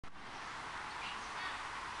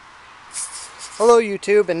Hello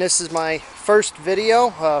YouTube, and this is my first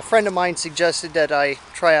video. A friend of mine suggested that I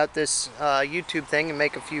try out this YouTube thing and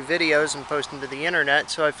make a few videos and post them to the internet,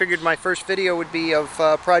 so I figured my first video would be of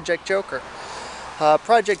Project Joker.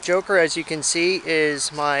 Project Joker, as you can see,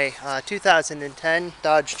 is my 2010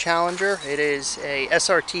 Dodge Challenger. It is a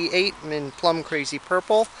SRT8 in Plum Crazy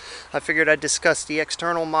Purple. I figured I'd discuss the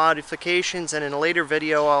external modifications, and in a later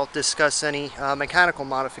video I'll discuss any mechanical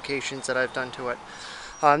modifications that I've done to it.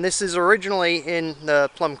 This is originally in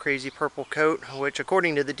the Plum Crazy Purple coat, which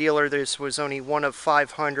according to the dealer this was only one of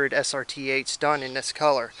 500 SRT8s done in this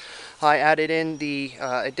color. I added in the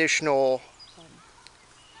additional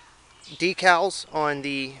decals on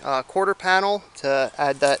the quarter panel to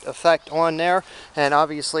add that effect on there, and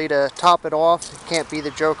obviously to top it off, it can't be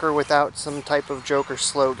the Joker without some type of Joker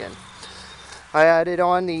slogan. I added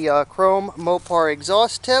on the chrome Mopar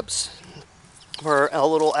exhaust tips for a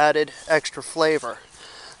little added extra flavor.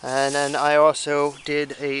 And then I also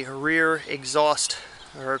did a rear exhaust,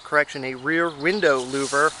 or correction, a rear window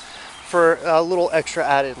louver for a little extra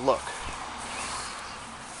added look.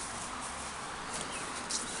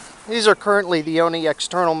 These are currently the only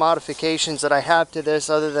external modifications that I have to this,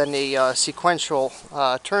 other than the sequential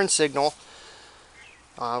turn signal,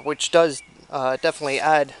 which does definitely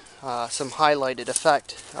add some highlighted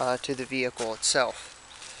effect to the vehicle itself.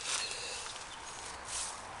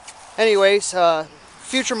 Anyways,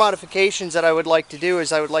 future modifications that I would like to do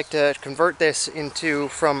is I would like to convert this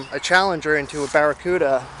from a Challenger into a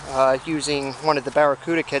Barracuda using one of the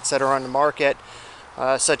Barracuda kits that are on the market,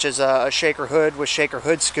 such as a shaker hood with shaker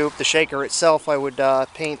hood scoop. The shaker itself I would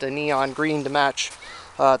paint a neon green to match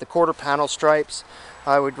the quarter panel stripes.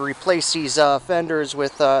 I would replace these fenders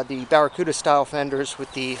with the Barracuda style fenders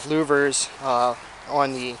with the louvers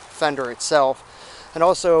on the fender itself, and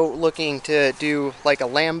also looking to do like a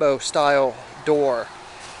Lambo style door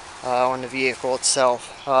on the vehicle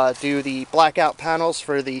itself. Do the blackout panels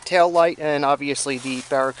for the tail light, and obviously the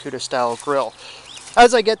Barracuda style grille.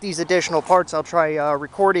 As I get these additional parts, I'll try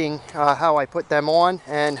recording how I put them on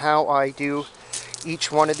and how I do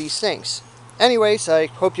each one of these things. Anyways, I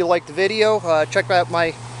hope you liked the video. Check out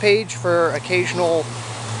my page for occasional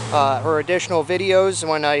or additional videos.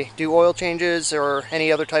 When I do oil changes or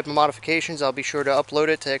any other type of modifications, I'll be sure to upload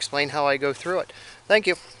it to explain how I go through it. Thank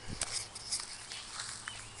you.